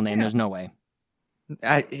not his real name. Yeah. There's no way.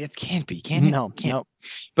 It can't be, can it? No, Can't. no.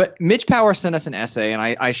 But Mitch Power sent us an essay, and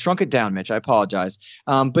I shrunk it down, Mitch. I apologize.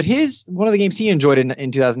 But one of the games he enjoyed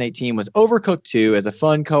in 2018 was Overcooked 2 as a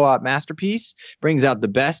fun co-op masterpiece. Brings out the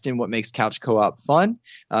best in what makes couch co-op fun.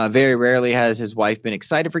 Very rarely has his wife been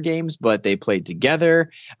excited for games, but they played together.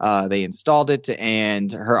 They installed it, and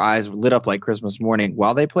her eyes lit up like Christmas morning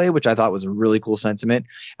while they played, which I thought was a really cool sentiment.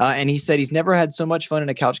 And he said he's never had so much fun in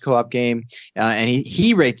a couch co-op game, and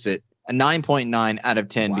he rates it a 9.9 out of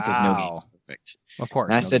 10 because no game is perfect. Of course.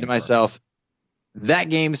 And I no said to game's myself, that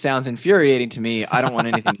game sounds infuriating to me. I don't want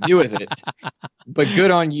anything to do with it. But good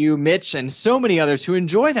on you, Mitch, and so many others who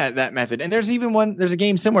enjoy that method. And there's a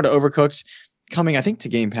game similar to Overcooked coming, I think, to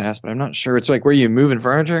Game Pass, but I'm not sure. It's like where you move in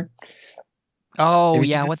furniture. Oh, There's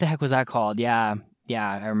yeah. this- What the heck was that called? Yeah.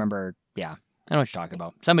 I remember. Yeah. I know what you're talking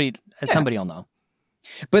about. Somebody will know.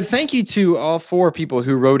 But thank you to all 4 people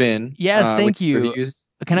who wrote in. Yes, thank with you. reviews.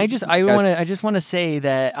 Can I just? guys- I just want to say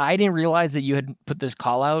that I didn't realize that you had put this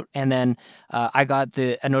call out, and then I got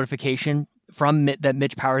a notification from that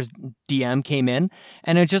Mitch Powers DM came in,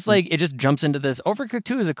 and it's just like it just jumps into this. Overcooked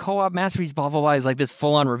 2 is a co-op masterpiece. Blah blah blah. Is like this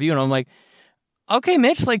full on review, and I'm like, okay,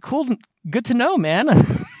 Mitch, like cool, good to know, man.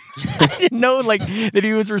 I didn't know like that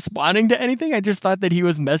he was responding to anything. I just thought that he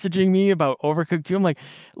was messaging me about Overcooked 2. I'm like,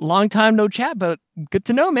 long time no chat, but good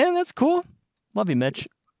to know, man. That's cool. Love you, Mitch.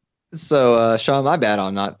 So, Sean, my bad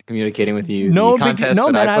on not communicating with you. No the big contest no,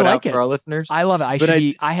 that man, I I put like out it. for our listeners. I love it. But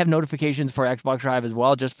I have notifications for Xbox Drive as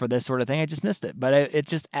well, just for this sort of thing. I just missed it, but it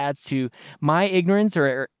just adds to my ignorance,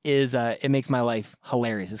 or it makes my life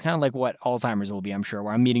hilarious. It's kind of like what Alzheimer's will be, I'm sure,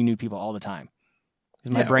 where I'm meeting new people all the time.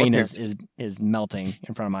 'Cause my Yeah, brain well, is melting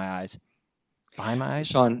in front of my eyes, behind my eyes.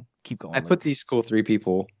 Sean, Keep going. I put Luke. these cool 3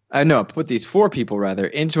 people. Put these 4 people rather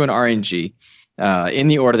into an RNG in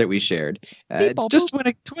the order that we shared, just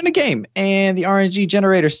to win a game. And the RNG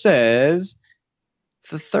generator says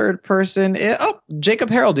the third person. Jacob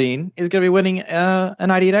Haroldine is going to be winning an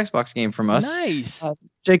ID at Xbox game from us. Nice.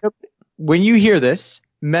 Jacob, when you hear this,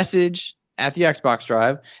 message at the Xbox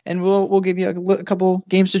Drive, and we'll give you a couple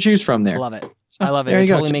games to choose from there. Love it. So, I love it. there It you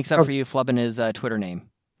go. totally makes up for you flubbing his Twitter handle.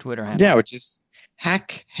 Yeah, which is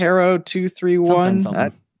HackHaro231. Something.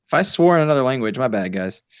 If I swore in another language, my bad,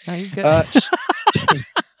 guys. No, you're good.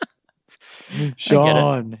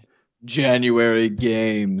 Sean, January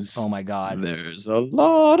games. Oh my God. There's a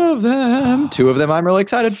lot of them. 2 of them I'm really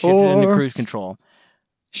excited Shift it into for. cruise control.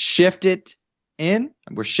 Shift it in.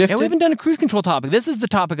 We're shifted. Yeah, we haven't done a cruise control topic. This is the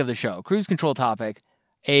topic of the show. Cruise control topic.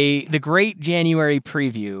 The great January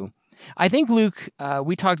preview. I think, Luke,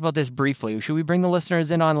 we talked about this briefly. Should we bring the listeners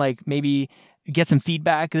in on like maybe get some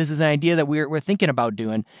feedback? This is an idea that we're thinking about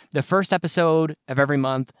doing. The first episode of every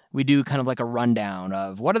month, we do kind of like a rundown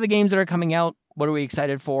of what are the games that are coming out? What are we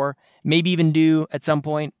excited for? Maybe even do, at some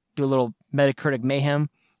point, do a little Metacritic mayhem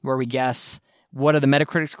where we guess what are the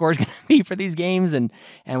Metacritic scores going to be for these games, and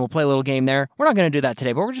we'll play a little game there. We're not going to do that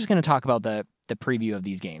today, but we're just going to talk about the preview of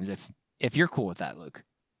these games, if you're cool with that, Luke.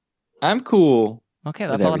 I'm cool. Okay,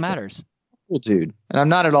 that's all that matters. Cool dude. And I'm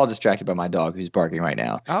not at all distracted by my dog who's barking right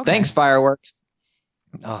now. Okay. Thanks, fireworks.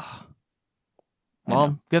 Oh.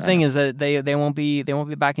 Well, good thing is that they won't be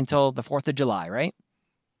back until the 4th of July, right?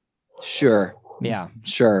 Sure. Yeah.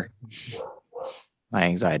 Sure. My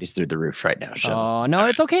anxiety's through the roof right now, Sean. Oh, no,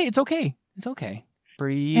 it's okay. It's okay. It's okay.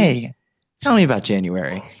 Breathe. Hey, tell me about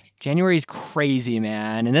January. January's crazy,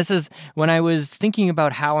 man. And this is when I was thinking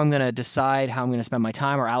about how I'm going to decide how I'm going to spend my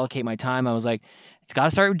time or allocate my time. I was like, it's got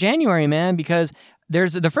to start with January, man, because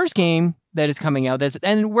there's the first game that is coming out.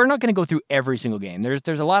 And we're not going to go through every single game.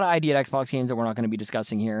 There's a lot of ID at Xbox games that we're not going to be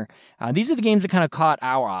discussing here. These are the games that kind of caught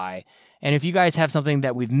our eye. And if you guys have something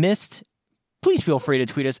that we've missed, please feel free to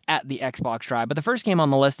tweet us at the Xbox Drive. But the first game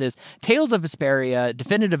on the list is Tales of Vesperia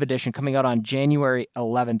Definitive Edition, coming out on January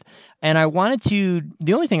 11th. And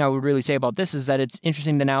the only thing I would really say about this is that it's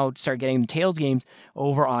interesting to now start getting the Tales games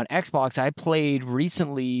over on Xbox. I played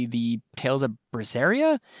recently the Tales of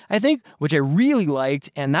Berseria, I think, which I really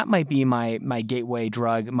liked. And that might be my gateway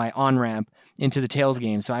drug, my on-ramp into the Tales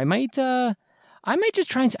game. So I might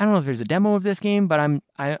just try and, I don't know if there's a demo of this game, but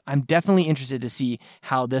I'm definitely interested to see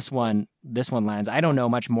how this one lands. I don't know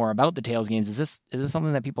much more about the Tales games. Is this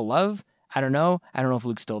something that people love? I don't know. I don't know if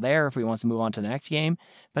Luke's still there, if he wants to move on to the next game,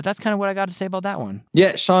 but that's kind of what I got to say about that one.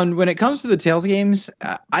 Yeah, Sean, when it comes to the Tales games,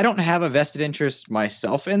 I don't have a vested interest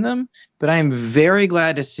myself in them, but I'm very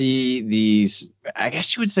glad to see these, I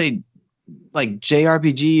guess you would say, like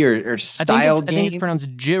JRPG or style games. I think it's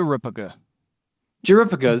pronounced JRPG.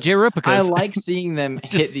 Jiripikas. I like seeing them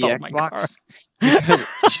hit the Xbox.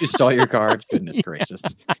 Because you saw your card. Goodness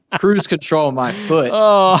gracious. Cruise control my foot.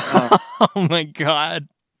 Oh my God.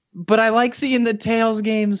 But I like seeing the Tales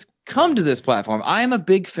games come to this platform. I am a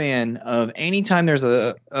big fan of anytime there's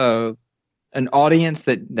an audience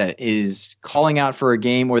that is calling out for a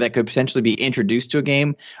game or that could potentially be introduced to a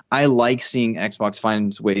game. I like seeing Xbox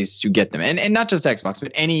find ways to get them. And not just Xbox,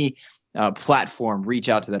 but any platform reach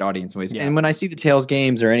out to that audience in ways. Yeah. And when I see the Tales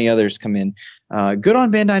games or any others come in, good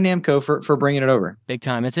on Bandai Namco for bringing it over. Big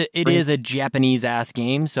time. It is a Japanese ass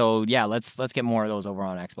game. So yeah, let's get more of those over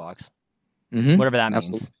on Xbox. Mm-hmm. Whatever that means.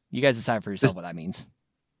 Absolutely. You guys decide for yourself what that means.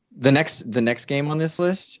 The next game on this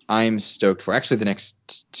list, I'm stoked for. Actually, the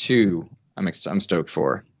next 2 I'm stoked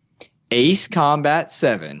for. Ace Combat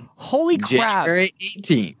 7. Holy crap. January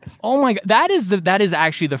 18th. Oh my God. That is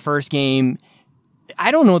actually the first game.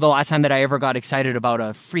 I don't know the last time that I ever got excited about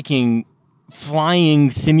a freaking flying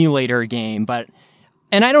simulator game,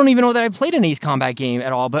 and I don't even know that I played an Ace Combat game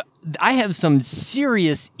at all, but I have some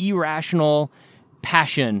serious irrational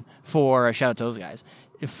passion for, shout out to those guys,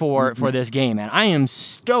 for this game, man. I am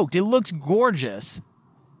stoked. It looks gorgeous.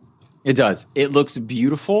 It does. It looks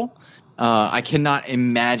beautiful. I cannot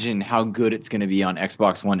imagine how good it's going to be on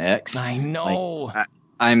Xbox One X. I know.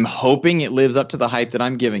 I'm hoping it lives up to the hype that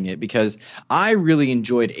I'm giving it, because I really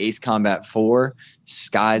enjoyed Ace Combat 4,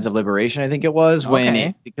 Skies of Liberation, I think it was,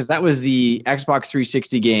 because that was the Xbox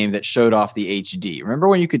 360 game that showed off the HD. Remember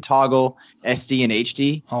when you could toggle SD and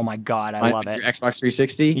HD? Oh my God, I love it. Xbox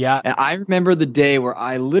 360? Yeah. And I remember the day where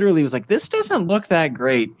I literally was like, this doesn't look that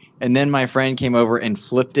great. And then my friend came over and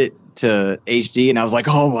flipped it to HD, and I was like,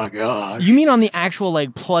 oh my God. You mean on the actual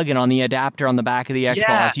plug-in on the adapter on the back of the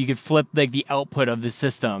Xbox, you could flip the output of the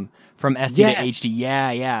system from SD to HD.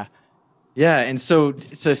 Yeah. Yeah, and so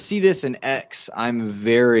to see this in X, I'm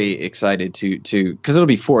very excited to because it'll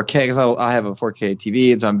be 4K, because I have a 4K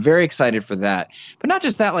TV, and so I'm very excited for that. But not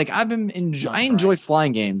just that, I enjoy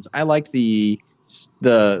flying games. I like the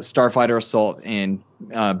Starfighter Assault and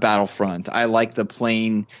Battlefront. I like the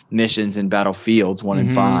plane missions in Battlefields 1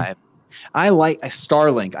 and 5. I like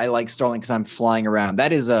Starlink. I like Starlink because I'm flying around.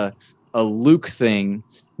 That is a Luke thing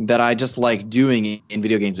that I just like doing in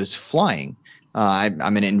video games, is flying.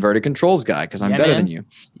 I'm an inverted controls guy because I'm better than you.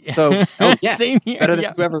 So, same here. Better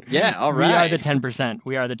than whoever. Yeah, all right. We are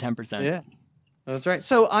the 10%. Yeah, that's right.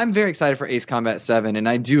 So I'm very excited for Ace Combat 7, and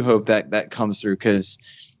I do hope that comes through, because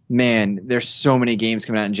man, there's so many games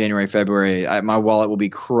coming out in January, February. My wallet will be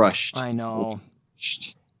crushed. I know.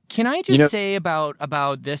 Can I just say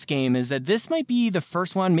about this game is that this might be the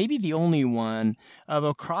first one, maybe the only one, of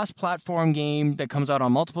a cross-platform game that comes out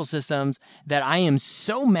on multiple systems that I am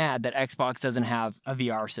so mad that Xbox doesn't have a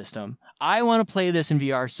VR system. I want to play this in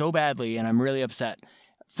VR so badly, and I'm really upset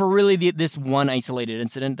for really this one isolated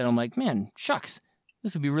incident that I'm like, man, shucks.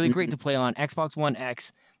 This would be really great to play on Xbox One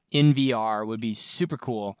X in VR. Would be super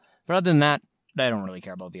cool. But other than that, I don't really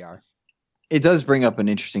care about VR. It does bring up an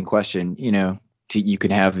interesting question, you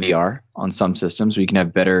can have VR on some systems where you can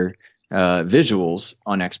have better visuals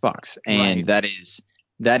on Xbox. And that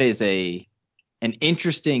is an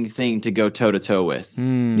interesting thing to go toe to toe with,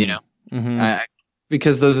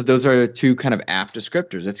 because those are two kind of apt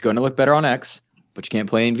descriptors. It's going to look better on X, but you can't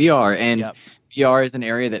play in VR. And VR is an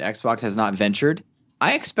area that Xbox has not ventured.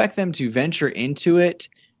 I expect them to venture into it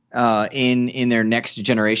in their next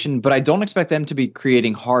generation, but I don't expect them to be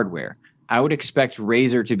creating hardware. I would expect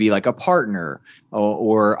Razer to be like a partner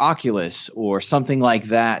or Oculus or something like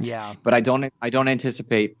that. Yeah. But I don't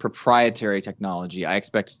anticipate proprietary technology. I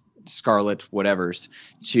expect Scarlet whatevers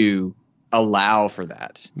to allow for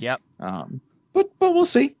that. Yep. But we'll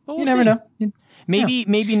see. You never know.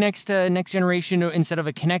 Maybe next generation, instead of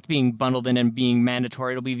a Kinect being bundled in and being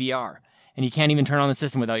mandatory, it'll be VR, and you can't even turn on the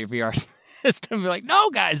system without your VR system. Be like, no,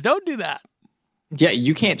 guys, don't do that. Yeah,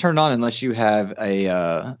 you can't turn it on unless you have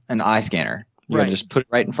an eye scanner. You gotta just put it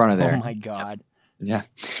right in front of there. Oh my god. Yeah.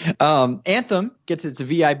 Anthem gets its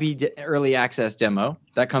VIP early access demo.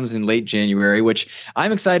 That comes in late January, which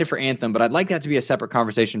I'm excited for Anthem, but I'd like that to be a separate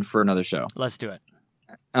conversation for another show. Let's do it.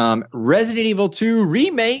 Resident Evil 2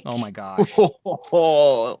 Remake. Oh my gosh.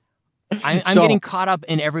 I'm getting caught up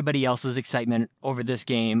in everybody else's excitement over this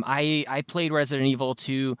game. I played Resident Evil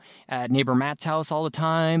 2 at neighbor Matt's house all the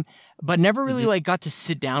time, but never really got to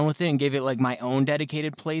sit down with it and gave it my own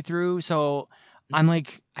dedicated playthrough. So I'm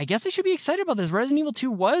like, I guess I should be excited about this. Resident Evil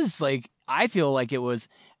 2 was I feel like it was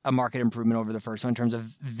a market improvement over the first one in terms of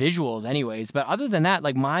visuals anyways. But other than that,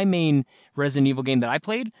 my main Resident Evil game that I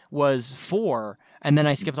played was 4, and then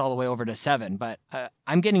I skipped all the way over to 7. But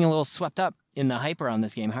I'm getting a little swept up in the hype around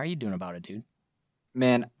this game. How are you doing about it, dude?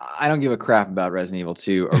 Man, I don't give a crap about Resident Evil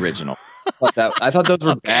 2 original. I thought those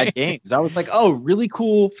were bad games. I was like, oh, really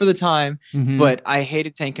cool for the time, but I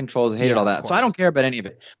hated tank controls. I hated all that. So I don't care about any of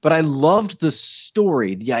it. But I loved the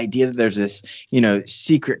story, the idea that there's this,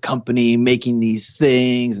 secret company making these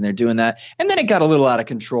things and they're doing that. And then it got a little out of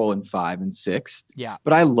control in 5 and 6. Yeah.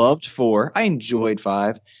 But I loved 4. I enjoyed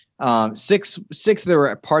 5. 6, there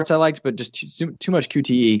were parts I liked, but just too much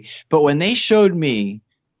QTE. But when they showed me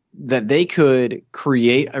that they could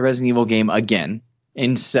create a Resident Evil game again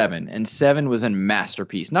in 7, and 7 was a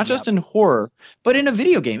masterpiece, not just in horror, but in a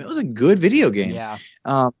video game. It was a good video game. Yeah.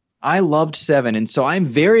 I loved 7, and so I'm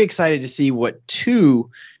very excited to see what 2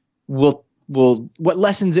 what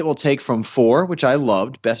lessons it will take from 4, which I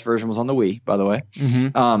loved. Best version was on the Wii, by the way.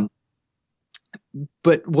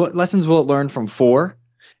 But what lessons will it learn from 4,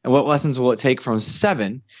 and what lessons will it take from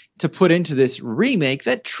 7 to put into this remake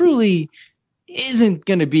that truly isn't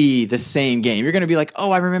going to be the same game? You're going to be like,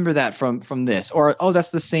 oh, I remember that from this, or oh,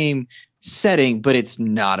 that's the same setting, but it's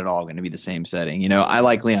not at all going to be the same setting. I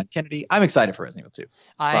like Leon Kennedy. I'm excited for Resident Evil 2.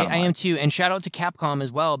 I am too, and shout out to Capcom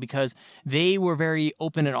as well, because they were very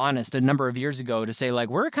open and honest a number of years ago to say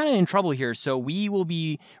we're kind of in trouble here, so we will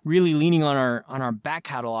be really leaning on our back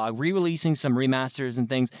catalog, re-releasing some remasters and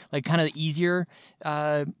things kind of easier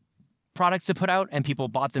products to put out, and people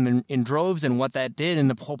bought them in droves. And what that did, and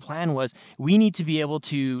the whole plan was, we need to be able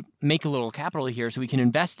to make a little capital here so we can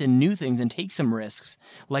invest in new things and take some risks,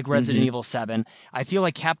 like Resident Evil 7. I feel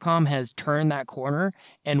like Capcom has turned that corner,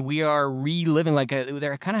 and we are reliving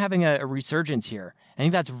they're kind of having a resurgence here. I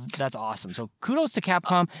think that's awesome. So kudos to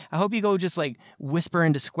Capcom. I hope you go just whisper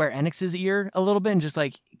into Square Enix's ear a little bit and just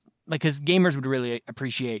because gamers would really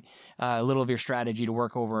appreciate a little of your strategy to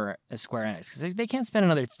work over at Square Enix, because they can't spend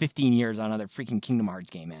another 15 years on another freaking Kingdom Hearts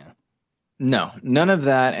game, man. No, none of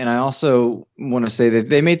that. And I also want to say that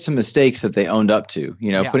they made some mistakes that they owned up to.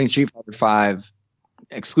 Putting Street Fighter V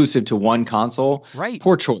exclusive to one console, right?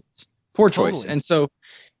 Poor choice. And so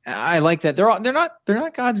I like that. They're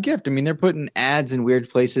not God's gift. I mean, they're putting ads in weird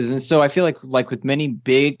places, and so I feel like with many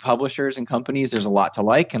big publishers and companies, there's a lot to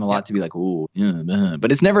like and a lot to be like, ooh, yeah,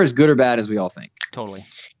 but it's never as good or bad as we all think. Totally.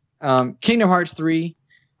 Kingdom Hearts 3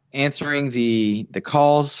 answering the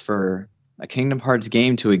calls for a Kingdom Hearts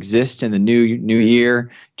game to exist in the new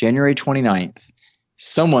year, January 29th.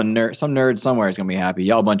 Some nerd somewhere is gonna be happy.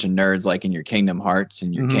 Y'all a bunch of nerds liking your Kingdom Hearts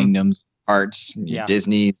and your Kingdoms Hearts and your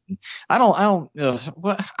Disney's. I don't.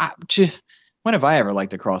 When have I ever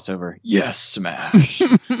liked a crossover? Yes, Smash.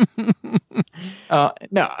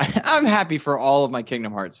 No, I'm happy for all of my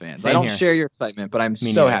Kingdom Hearts fans. Same I don't here. share your excitement, but I'm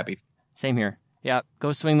so neither. happy. Same here. Yeah,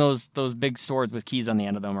 go swing those big swords with keys on the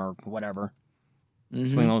end of them or whatever.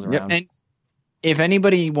 Swing those around. Yep. And if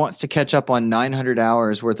anybody wants to catch up on 900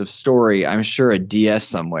 hours worth of story, I'm sure a DS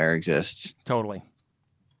somewhere exists. Totally.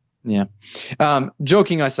 Yeah.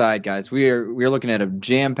 Joking aside, guys, we're looking at a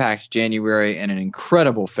jam-packed January and an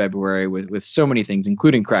incredible February with so many things,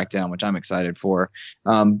 including Crackdown, which I'm excited for.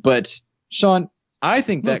 But Sean, I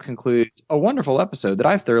think that concludes a wonderful episode that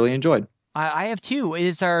I've thoroughly enjoyed. I have too.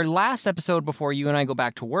 It's our last episode before you and I go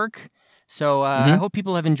back to work. So I hope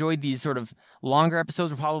people have enjoyed these sort of longer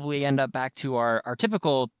episodes. We'll probably end up back to our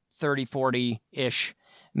typical 30, 40-ish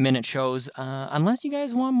minute shows, unless you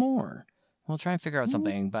guys want more. We'll try and figure out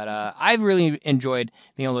something. But I've really enjoyed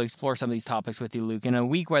being able to explore some of these topics with you, Luke. In a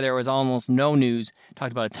week where there was almost no news,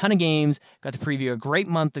 talked about a ton of games, got to preview a great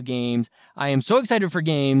month of games. I am so excited for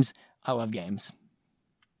games. I love games.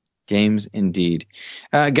 Games indeed.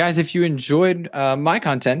 Guys, if you enjoyed my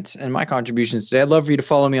content and my contributions today, I'd love for you to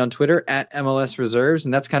follow me on Twitter at MLS Reserves,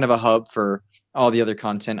 and that's kind of a hub for all the other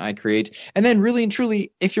content I create. And then really and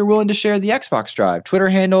truly, if you're willing to share the Xbox Drive, Twitter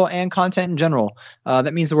handle, and content in general,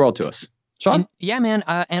 that means the world to us. Sean? Yeah, man.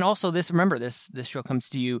 And also remember, this show comes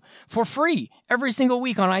to you for free every single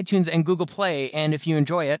week on iTunes and Google Play. And if you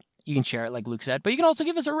enjoy it, you can share it like Luke said, but you can also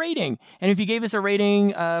give us a rating. And if you gave us a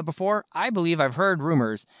rating before, I believe I've heard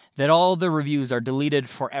rumors that all the reviews are deleted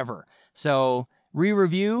forever. So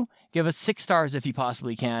re-review, give us 6 stars if you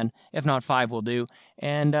possibly can. If not, 5 will do.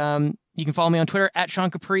 And you can follow me on Twitter at Sean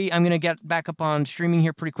Capri. I'm going to get back up on streaming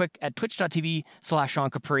here pretty quick at twitch.tv/Sean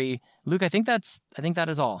Capri. Luke, I think that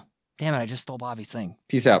is all. Damn it, I just stole Bobby's thing.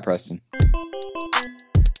 Peace out, Preston.